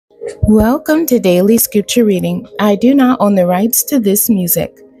Welcome to Daily Scripture Reading. I do not own the rights to this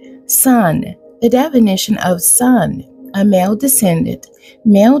music. Son. The definition of son: a male descendant,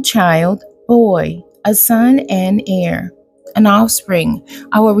 male child, boy, a son and heir. An offspring.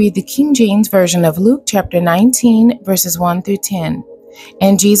 I will read the King James Version of Luke chapter 19, verses 1 through 10.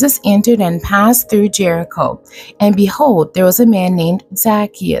 And Jesus entered and passed through Jericho. And behold, there was a man named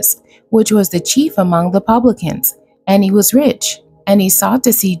Zacchaeus, which was the chief among the publicans, and he was rich. And he sought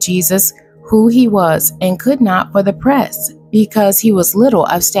to see Jesus, who he was, and could not for the press, because he was little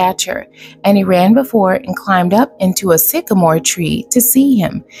of stature. And he ran before and climbed up into a sycamore tree to see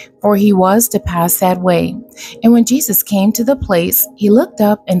him, for he was to pass that way. And when Jesus came to the place, he looked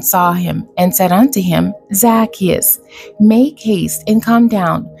up and saw him, and said unto him, Zacchaeus, make haste and come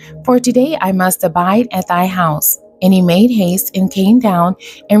down, for today I must abide at thy house. And he made haste and came down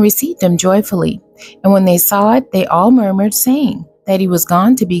and received him joyfully. And when they saw it, they all murmured, saying that he was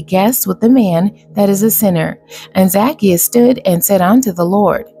gone to be guest with a man that is a sinner. And Zacchaeus stood and said unto the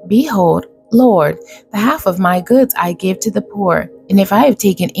Lord, Behold, Lord, the half of my goods I give to the poor. And if I have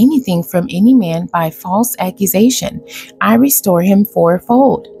taken anything from any man by false accusation, I restore him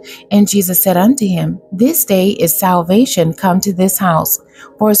fourfold. And Jesus said unto him, This day is salvation come to this house,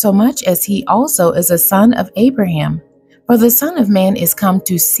 for so much as he also is a son of Abraham. For the Son of Man is come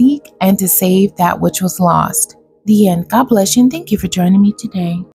to seek and to save that which was lost. The end. God bless you, and thank you for joining me today.